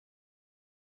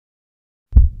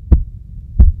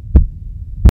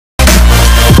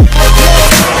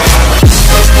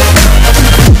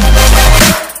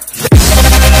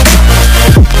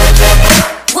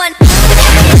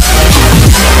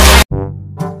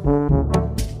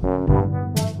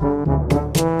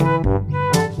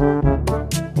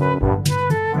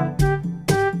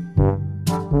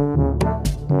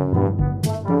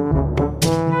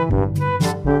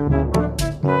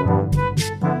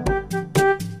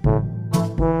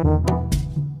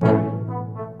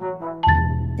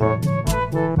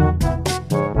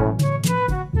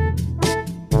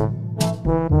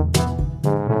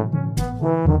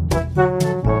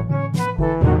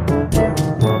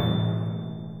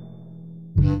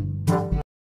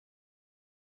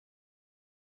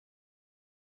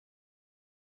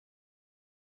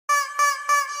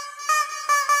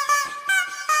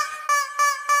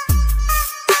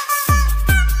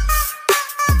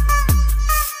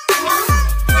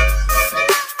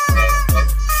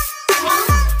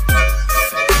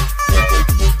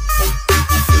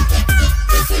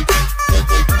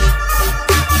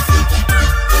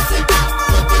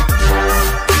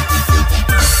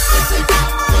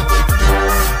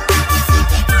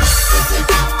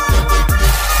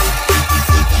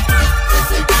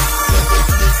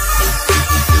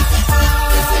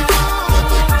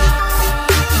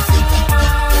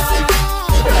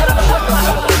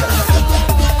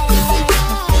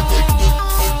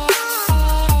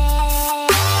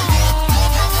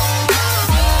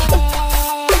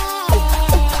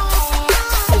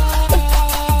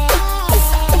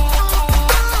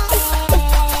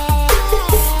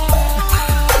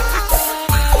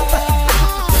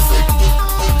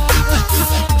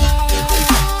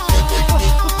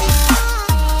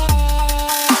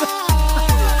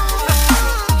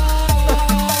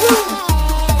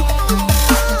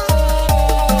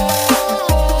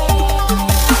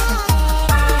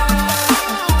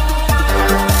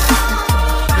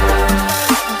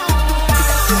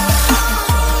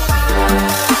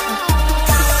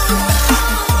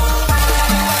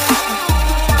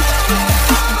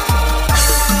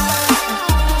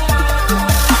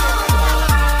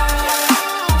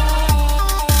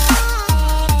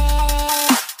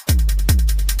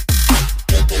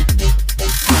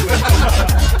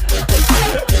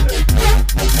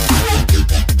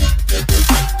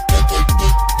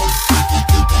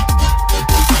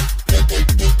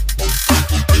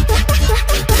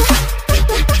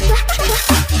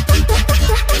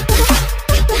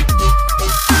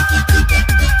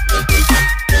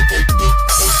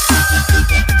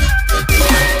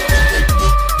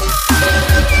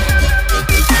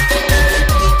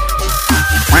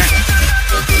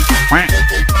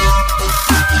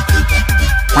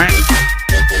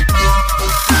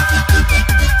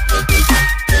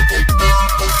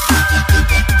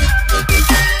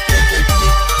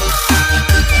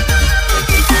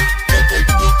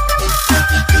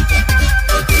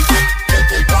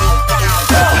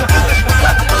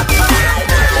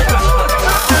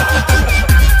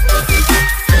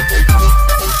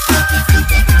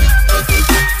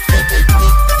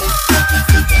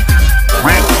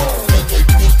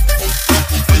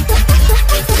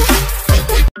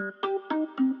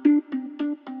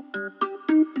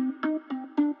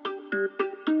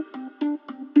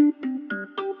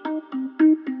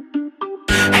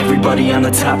Everybody on the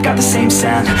top got the same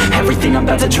sound. Everything I'm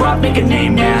about to drop, make a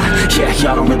name now. Yeah,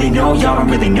 y'all don't really know, y'all don't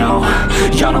really know.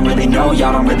 Y'all don't really know,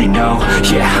 y'all don't really know.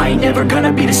 Yeah, I ain't never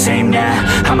gonna be the same now.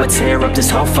 I'ma tear up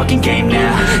this whole fucking game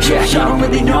now. Yeah, y'all don't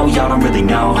really know, y'all don't really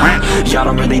know. Y'all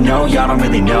don't really know, y'all don't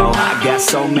really know. I got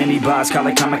so many bars, call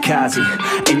it kamikaze.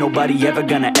 Ain't nobody ever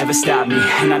gonna ever stop me.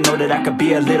 And I know that I could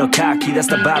be a little cocky. That's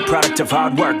the byproduct of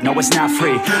hard work, no it's not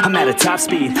free. I'm at a top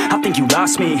speed, I think you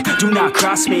lost me. Do not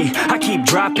cross me, I keep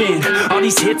dropping all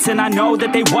these hits and I know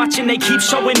that they watching. They keep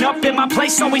showing up in my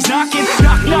place, always knocking.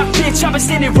 Knock, knock, bitch, I've been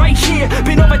standing right here.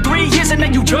 Been over 3 years and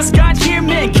now you just got here.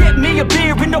 Man, get me a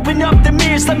beer and open up the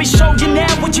mirrors. Let me show you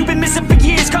now what you've been missing for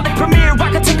years. Call it premiere,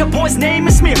 I could take a boy's name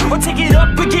and smear, or take it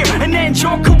up a gear and end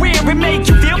your career and make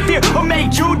you feel fear, or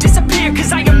make you disappear.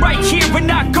 Cause I am right here and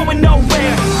not going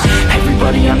nowhere.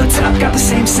 Everybody on the top got the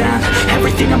same sound.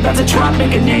 Everything I'm about to drop,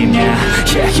 make a name now.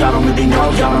 Yeah, y'all don't really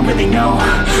know, y'all don't really know.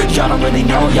 Y'all don't really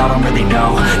know, y'all don't really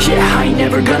know. Yeah, I ain't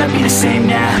never gonna be the same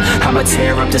now. I'ma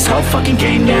tear up this whole fucking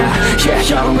game now. Yeah,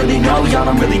 y'all don't really know, y'all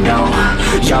don't really know.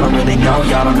 Y'all don't really know,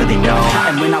 y'all don't really know.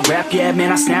 And when I rap, yeah,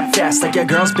 man, I snap fast. Like your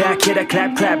girl's back, hit a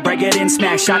clap, clap, break it in,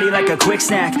 smack. Shotty like a quick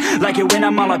snack, like it when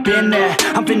I'm all up in there.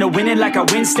 I'm finna win it like I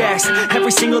win stacks.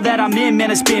 Every single that I'm in,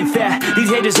 man, it's been fat. These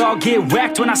haters all get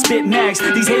whacked when I spit max.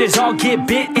 These haters all get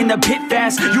bit in the pit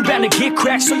fast. You bound to get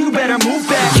cracked, so you better move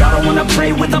back. Y'all don't wanna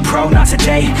play with a pro, not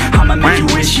today. I'ma make you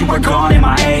wish you were gone in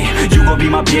my A. You gon' be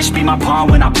my bitch, be my pawn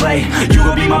when I play. You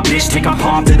gon' be my bitch, take my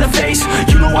palm to the face.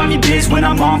 You know I'm in biz when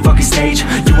I'm on fucking stage.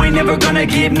 You ain't never gonna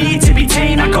get me to be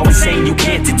tame. I go insane, you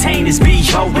can't detain this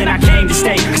B.O. when I came to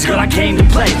stay. Cause girl, I came to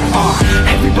play.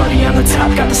 Everybody on the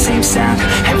top got the same sound.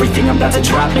 Everything I'm about to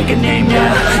drop, make a name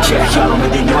now. Yeah, y'all don't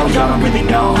really know, y'all don't really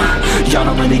know. Y'all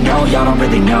don't really know, y'all don't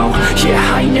really know.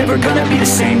 Yeah, I ain't never gonna be the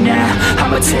same now.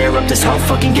 I'ma tear up this whole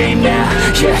fucking game now.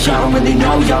 Yeah, y'all don't really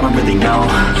know, y'all don't really know.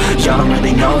 Y'all don't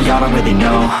really know, y'all don't really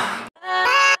know.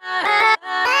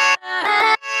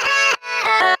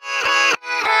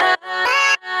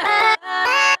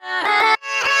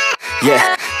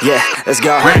 Yeah, let's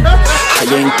go. I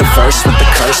ain't the first with the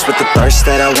curse, with the thirst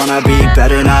that I wanna be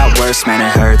better, not worse, man it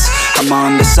hurts. I'm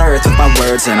on this earth with my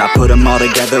words and I put them all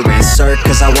together, insert,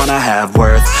 cause I wanna have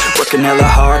worth. Working hella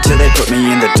hard till they put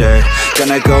me in the dirt.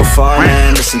 Gonna go far,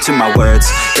 man, listen to my words.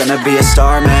 Gonna be a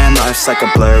star, man, life's like a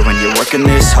blur. When you're working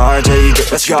this hard till you get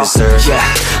what you deserve. Yeah,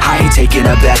 I ain't taking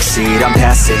a backseat, I'm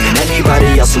passing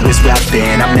anybody else who is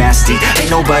rapping. I'm nasty, ain't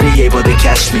nobody able to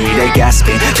catch me. They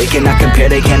gasping, they cannot compare,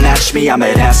 they can't match me. I'm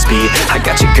at half speed, I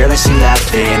got your girl and she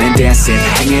laughing and dancing,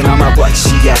 hanging on my butt,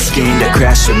 she asking to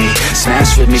crash with me,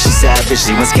 smash with me, she savage,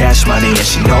 she wants cash money, and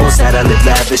she knows that I live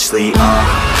lavishly.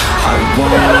 I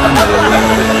wanna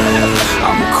live,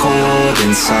 I'm cold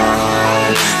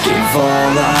inside, give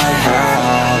all I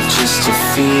have just to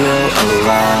feel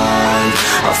alive.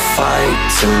 I fight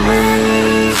to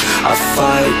live, I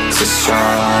fight to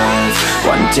strive,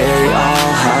 one day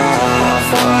I'll have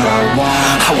what I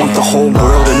want. I want the whole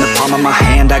world in the palm of my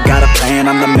hand, I got a plan,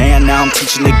 I'm the man, now I'm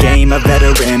teaching the game, a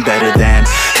veteran, better than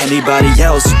anybody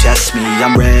else who tests me.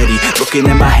 I'm ready, looking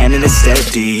at my hand and it's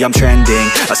steady. I'm trending,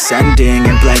 ascending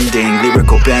and blending,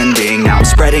 lyrical bending. Now I'm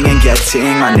spreading and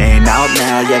getting my name out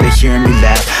now. Yeah, they hearing me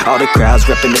laugh, all the crowds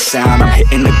repping the sound. I'm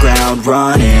hitting the ground,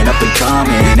 running, up and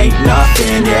coming, ain't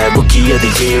nothing. Yeah, rookie of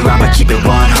the year, I'ma keep it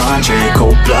 100.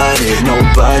 Cold-blooded, no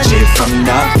budget, from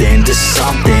nothing to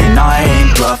something. I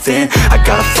ain't bluffing, I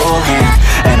got a full hand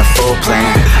and a full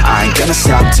plan. I ain't gonna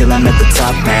stop till I'm at the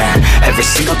top, man. Every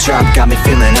single drop got me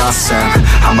feeling awesome.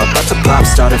 I'm about to pop,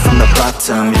 started from the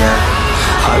bottom, yeah.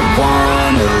 I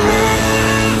wanna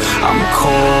live, I'm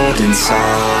cold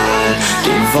inside,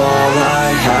 give all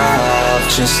I have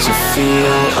just to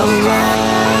feel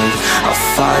alive. I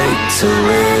fight to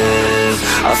live,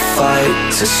 I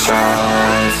fight to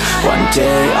strive, one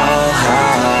day I'll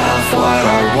have what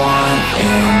I want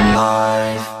in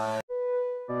life.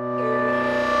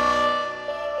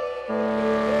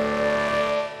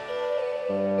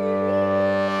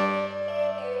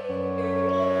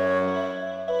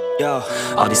 Yo,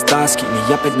 all these thoughts keep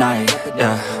me up at night,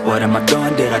 yeah. What am I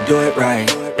doing, did I do it right,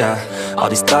 yeah. All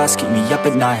these thoughts keep me up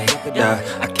at night, yeah.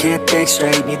 I can't think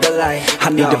straight, need the light. I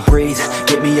need to breathe,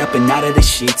 get me up and out of the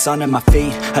sheets, onto my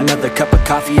feet. Another cup of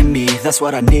coffee and me, that's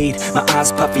what I need. My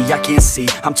eyes puffy, I can't see,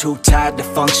 I'm too tired to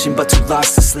function but too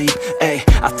lost to sleep. Ay,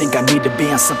 I think I need to be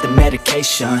on something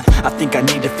medication. I think I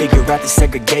need to figure out the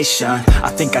segregation. I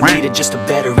think I needed just a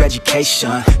better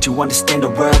education to understand a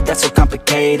world that's so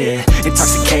complicated.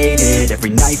 Intoxicated,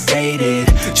 every night faded,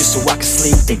 just so I can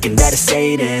sleep thinking that it's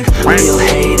Satan. I feel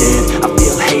hated, I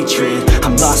feel hatred,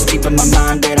 I'm lost lost deep in my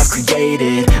mind that I've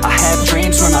created. I have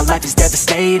dreams where my life is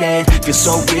devastated. Feel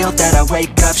so real that I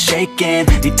wake up shaking.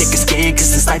 Need thicker skin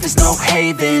cause this life is no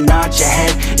haven. Nod your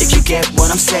head if you get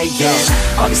what I'm saying.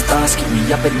 All these thoughts keep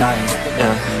me up at night,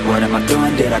 yeah. What am I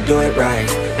doing, did I do it right,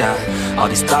 yeah. All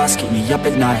these thoughts keep me up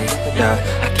at night, yeah.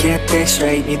 I can't think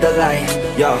straight, need the light,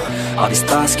 yo. All these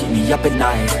thoughts keep me up at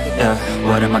night, yeah.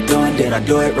 What am I doing, did I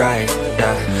do it right,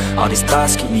 yeah. All these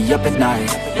thoughts keep me up at night,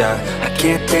 yeah. I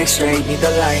can't think straight, need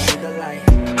the light.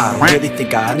 I don't really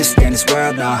think I understand this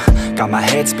world now. Got my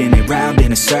head spinning round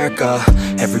in a circle.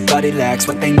 Everybody lacks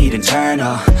what they need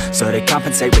internal, so they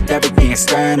compensate with everything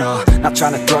external. Not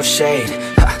trying to throw shade,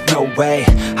 no way.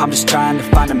 I'm just trying to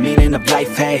find the meaning of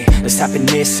life, hey. There's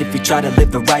happiness if you try to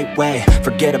live the right way.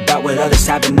 Forget about what others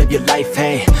have and live your life,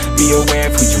 hey. Be aware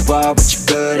of who you are, what you're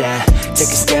good at. Take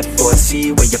a step forward,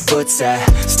 see where your foot's at.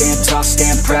 Stand tall,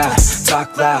 stand proud,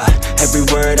 talk loud. Every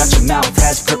word out your mouth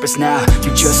has purpose now.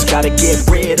 You just gotta get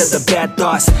rid of the bad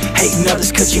thoughts. Hating others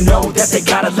cause you know that they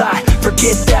gotta lie.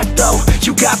 Forget that though,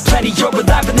 you got plenty, you're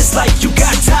alive in this life. You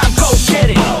got time, go get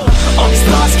it. All these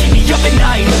thoughts keep me up at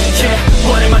night, yeah.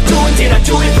 What am I doing, did I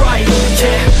do it right,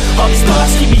 yeah. All these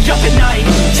thoughts keep me up at night,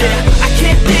 yeah. I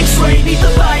can't think straight, need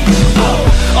the light,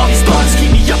 oh. All these thoughts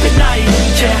keep me up at night,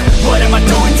 yeah. What am I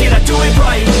doing, did I do it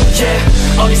right,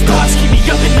 yeah. All these thoughts keep me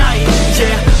up at night,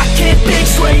 yeah. I can't think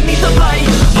straight, need the light,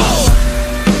 oh.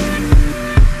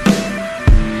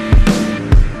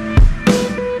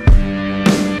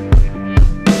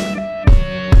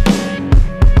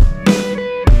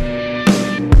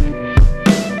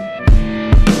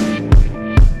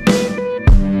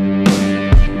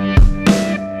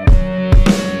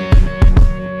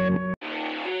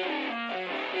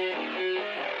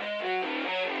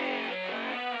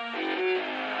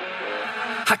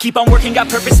 I keep on working, got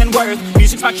purpose and worth.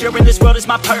 Music's my cure and this world is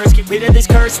my purse. Get rid of this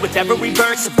curse with every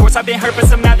verse. Of course I've been hurt but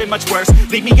some have it much worse.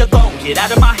 Leave me alone, get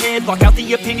out of my head. Block out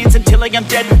the opinions until I am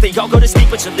dead. They all go to sleep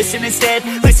but you listen instead.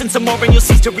 Listen some more and you'll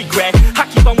cease to regret. I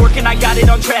keep on working, I got it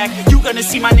on track. You gonna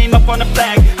see my name up on the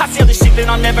flag. I sail this ship and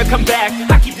I'll never come back.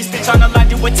 I keep this bitch on the line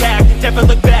to attack. Never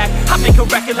look back, I make a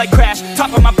record like Crash.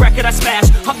 Top of my bracket I smash,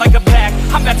 I'm like a pack.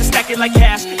 I'm about to stack it like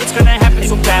cash. It's gonna happen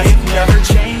so fast. I've never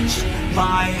changed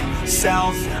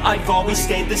myself, I've always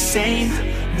stayed the same,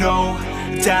 no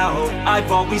doubt.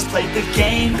 I've always played the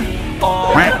game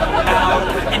all out,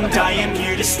 and I am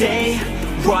here to stay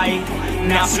right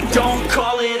now. So don't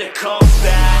call it a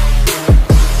comeback.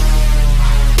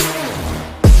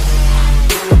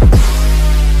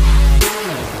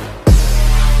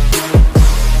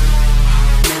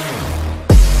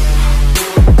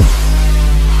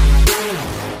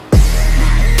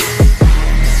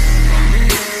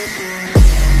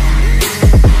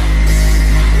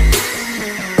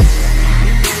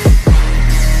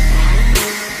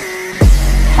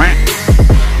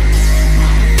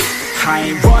 I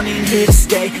ain't running, here to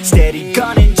stay. Steady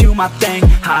gunning, do my thing.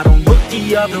 I don't look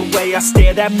the other way, I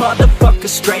stare that motherfucker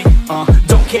straight.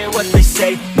 Don't care what they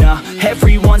say, nah,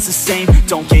 everyone's the same.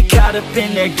 Don't get caught up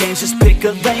in their games, just pick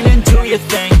a lane and do your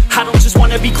thing. I don't just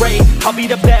wanna be great, I'll be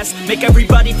the best. Make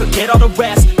everybody forget all the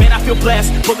rest. Man, I feel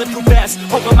blessed, bulletproof vest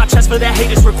over my chest for that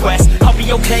haters' request. I'll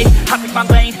be okay, I pick my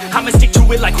lane. I'ma stick to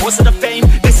it like horse of the fame.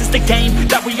 This is the game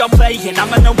that we all play, and I'm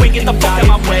gonna win it the fuck out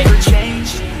my way.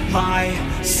 Change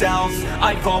myself,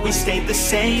 I've always stayed the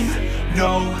same,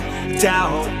 no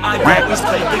doubt. I've always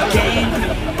played the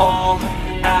game all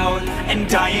out, and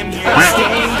I am here to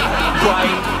stay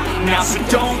right now. So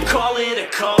don't call it a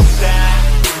comeback.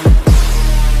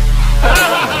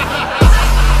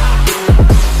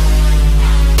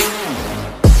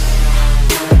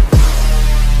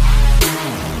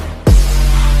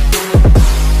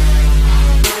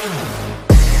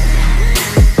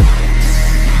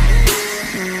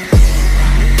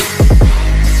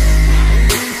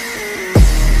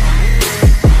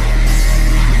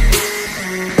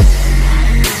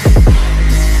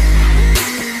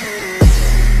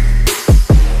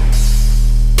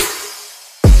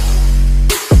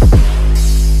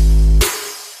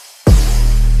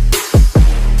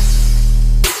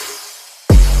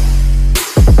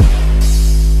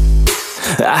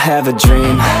 I have a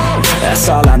dream, that's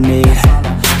all I need.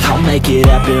 I'll make it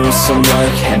happen with some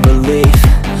work and belief.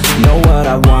 Know what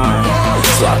I want,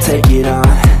 so I'll take it on.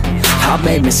 I've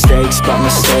made mistakes, but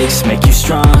mistakes make you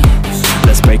strong.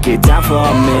 Let's break it down for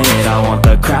a minute. I want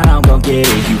the crown, I'm gon' get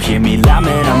it. You hear me loud,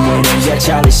 man, I'm winning. Yeah,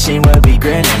 Charlie Sheen will be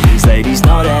grinning. These ladies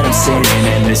know that I'm sinning,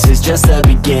 and this is just the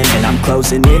beginning. I'm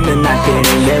closing in the night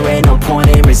inning, there ain't no point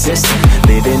in resisting.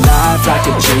 Living life like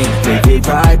a dream, live it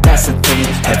right, that's the thing.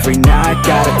 Every night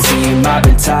got a team, I've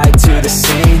been tied to the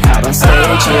scene. Out on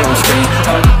stage, here on screen,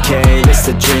 okay, it's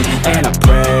a dream. And I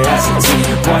pray as a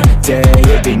team, one day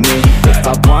it'll be me. If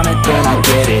I want it, then I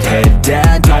get it. Head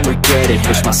down, don't regret it.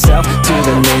 Push myself to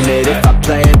the limit. If I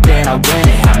play it, then I win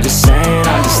it. I'm just saying,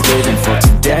 I'm just living for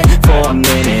today. For a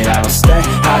minute, I don't stay,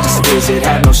 I just visit.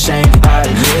 Have no shame, I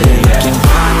admit it. Looking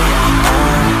right at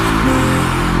me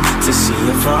to see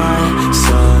if I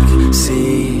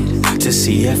succeed, to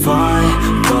see if I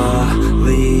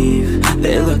believe.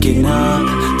 They're looking up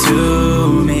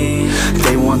to me.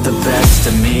 They want the best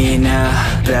of me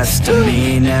now, best of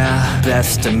me now,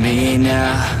 best of me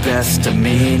now, best of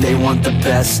me. They want the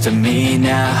best of me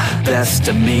now, best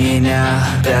of me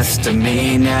now, best of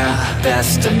me now,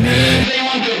 best of me. They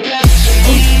want the best of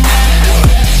me now.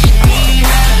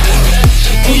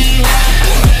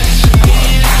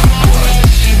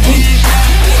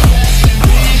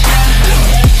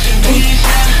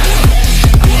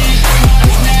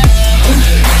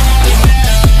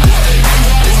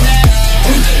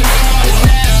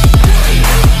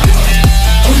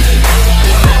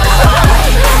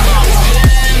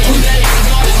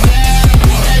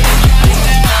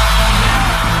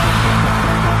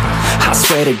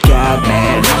 Swear to God,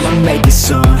 man, I'ma make it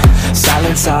soon.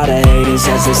 Silence all the haters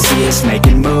as they see us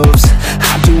making moves.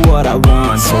 I do what I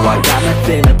want, so I got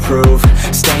nothing to prove.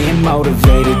 Staying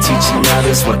motivated, teaching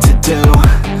others what to do.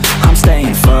 I'm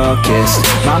staying focused,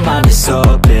 my mind is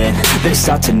open. They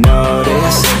start to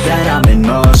notice that I'm in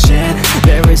motion.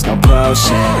 There is no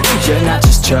potion, you're not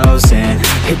just chosen.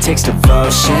 It takes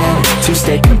devotion to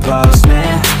stay composed,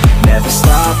 man. Never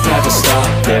stop,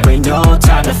 there ain't no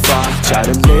time to fall. Try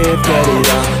to live, get it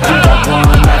up, you got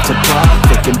one life to pop.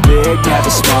 Thinking big, never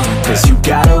small, cause you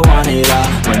gotta want it all.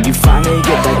 When you finally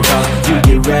get that call, you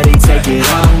get ready, take it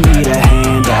all. Need a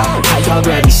hand out, I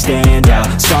already stand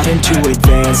out. Starting to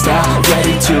advance now,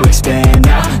 ready to expand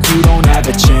now. You don't have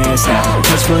a chance now,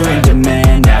 cause we're in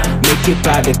demand now. Make it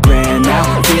by the grand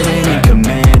now, feeling in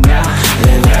command now.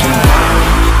 They're looking at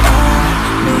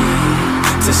me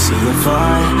to see if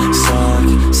I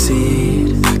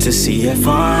succeed, to see if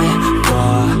I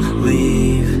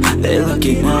believe. They're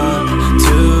looking up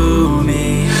to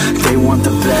me. They want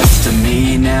the best of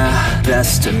me now,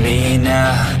 best of me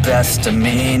now, best of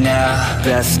me now,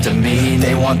 best of me.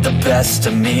 They want the best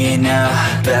of me now,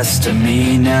 best of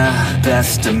me now,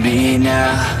 best of me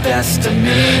now, best of me.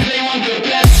 They want the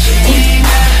best of me now.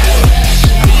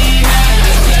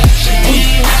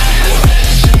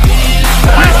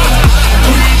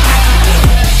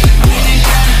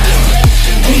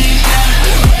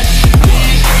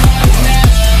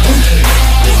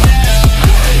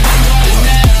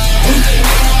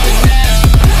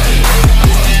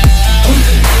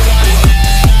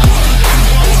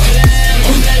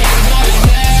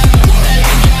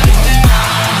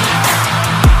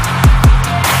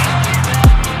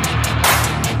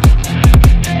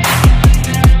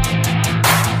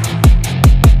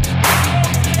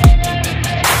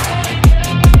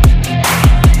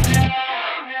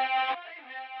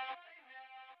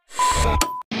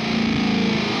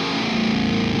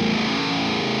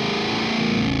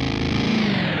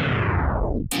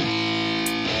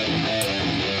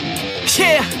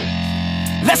 Yeah,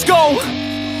 let's go.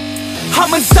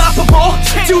 I'm unstoppable,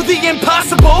 do the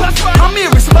impossible. I'm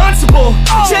irresponsible,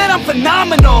 yet I'm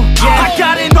phenomenal. I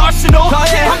got an arsenal,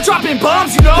 I'm dropping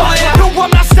bombs, you know. No, I'm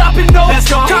not stopping, no.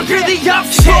 Conquer the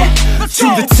obstacle, to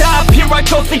the top, here I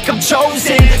go, think I'm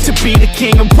chosen to be the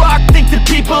king of rock, think the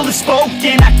people have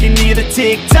spoken. I can hear the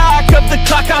tick-tock of the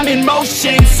clock, I'm in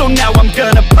motion. So now I'm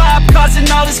gonna pop,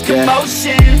 causing all this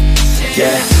commotion.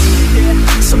 Yeah,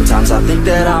 sometimes I think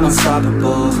that I'm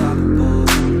unstoppable.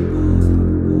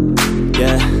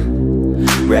 Yeah,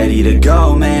 ready to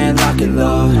go, man, lock and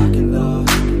load.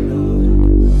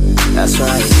 That's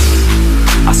right,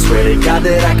 I swear to God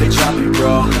that I could drop it,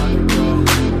 bro.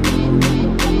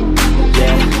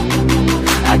 Yeah,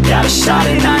 I got a shot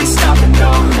and I ain't stopping,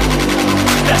 no.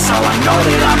 That's how I know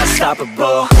that I'm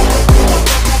unstoppable.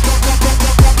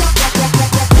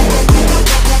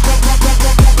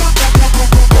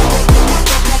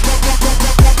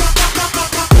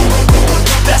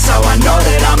 That's how I know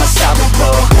that I'm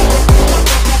unstoppable.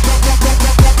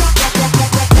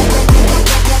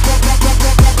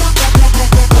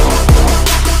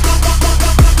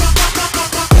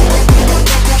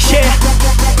 Yeah,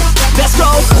 let's go.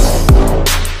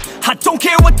 I don't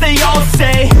care what they all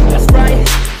say. That's right.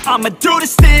 I'ma do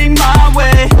this thing my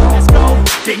way. Let's go.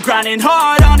 Been grinding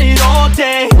hard on it all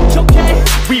day. Okay.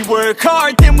 We work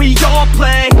hard, then we all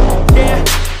play. Yeah.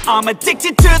 I'm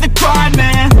addicted to the grind,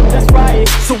 man. That's right.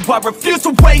 So I refuse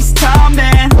to waste time,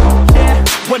 man. Yeah.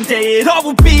 One day it all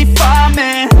will be fine,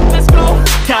 man. Let's go.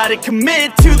 Gotta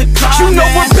commit to the climb. You know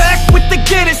we're back with the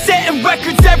Guinness, setting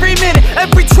records every minute,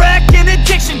 every track. In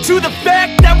addiction to the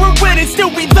fact that we're winning,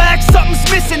 still we lack something's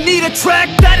missing. Need a track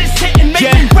that is hitting,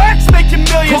 making racks, making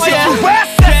millions. Oh, yeah. If you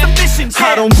ask, that's the mission.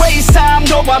 I don't waste time,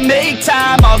 no, I make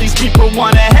time. All these people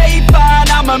wanna hate, fine,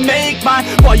 I'ma make mine.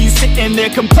 While you sitting there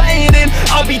complaining,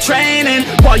 I'll be training.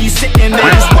 While you sitting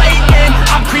there just waiting,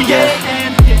 I'm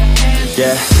creating.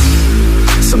 Yeah.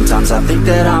 Sometimes I think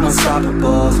that I'm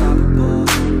unstoppable.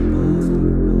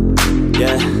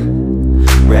 Yeah.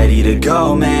 Ready to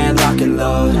go, man, lock and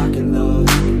load.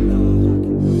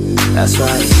 That's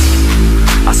right.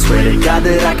 I swear to God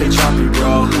that I could drop it,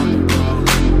 bro.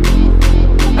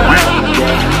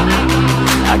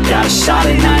 Yeah. I got a shot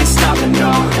and I ain't stopping,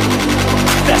 no.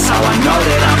 That's how I know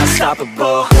that I'm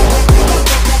unstoppable.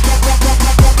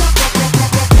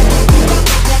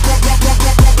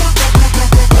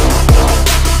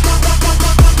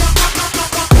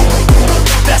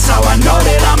 That's how I know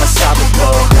that I'm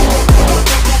unstoppable.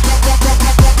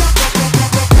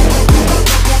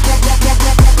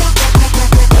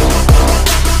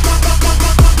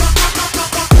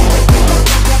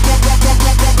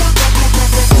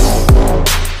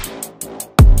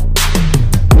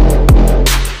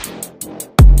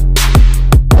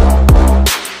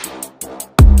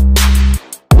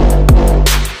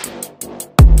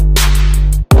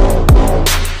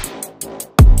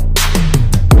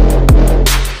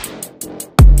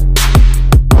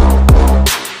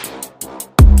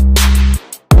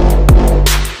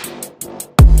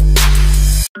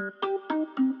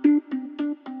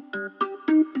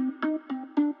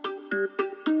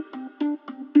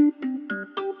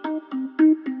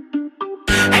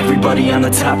 Everybody on the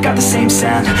top got the same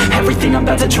sound. Everything I'm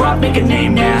about to drop, make a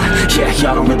name now. Yeah,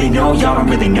 y'all don't really know, y'all don't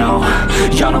really know.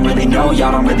 Y'all don't really know,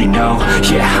 y'all don't really know.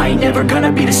 Yeah, I ain't never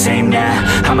gonna be the same now.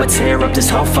 I'ma tear up this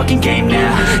whole fucking game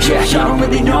now. Yeah, y'all don't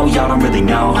really know, y'all don't really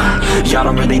know. Y'all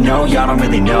don't really know, y'all don't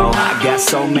really know. I got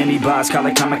so many bars, call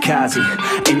it kamikaze.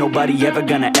 Ain't nobody ever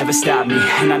gonna ever stop me.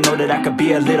 And I know that I could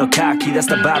be a little cocky. That's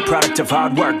the byproduct of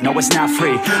hard work, no it's not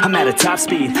free. I'm at a top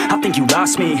speed, I think you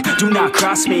lost me. Do not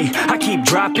cross me, I keep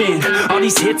dropping all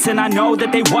these hits and I know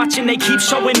that they watching. They keep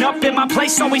showing up and my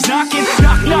place always knocking.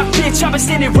 Knock, knock, bitch, I've been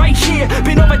standing right here.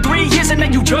 Been over 3 years and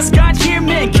then you just got here.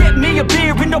 Man, get me a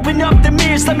beer and open up the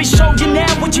mirrors. Let me show you now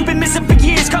what you've been missing for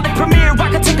years. Call it premiere,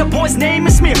 I could take a boy's name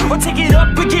and smear, or take it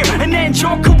up a gear and end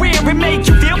your career and make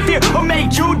you feel fear, or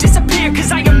make you disappear.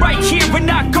 Cause I am right here and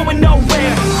not going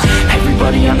nowhere.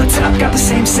 Everybody on the top got the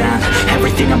same sound.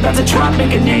 Everything I'm about to drop,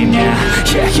 make a name now.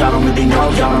 Yeah, y'all don't really know,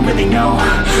 y'all don't really know.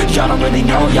 Y'all don't really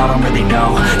know, y'all don't really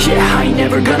know. Yeah, I ain't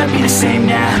never gonna be the same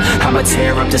now. I'ma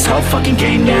tear up this whole fucking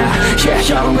game now. Yeah,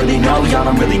 y'all don't really know, y'all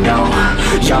don't really know.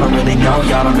 Y'all don't really know,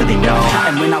 y'all don't really know.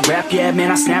 And when I rap, yeah,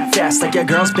 man, I snap fast. Like your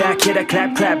girl's back, hit a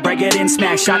clap, clap, break it in,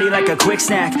 smack. Shotty like a quick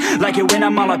snack, like it when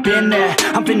I'm all up in there.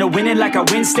 I'm finna win it like I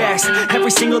win stacks.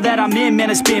 Every single that I'm in, man,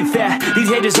 it's been fat. These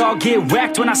haters all get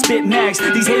whacked when I spit mags.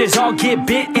 These haters all get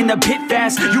bit in the pit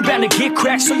fast. You bound to get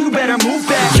cracked, so you better move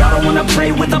back. Y'all don't wanna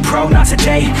play with a pro, not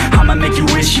today. I'ma make you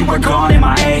wish you were gone in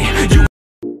my A. You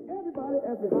Everybody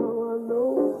ask me how I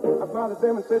know. I smiled at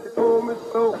them and said she told me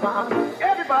so.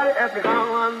 Everybody ask me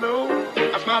how I know.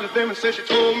 I smiled at them and said she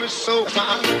told me so.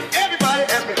 Everybody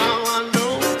ask me how I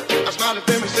know. I smiled at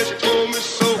them and said she told me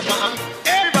so.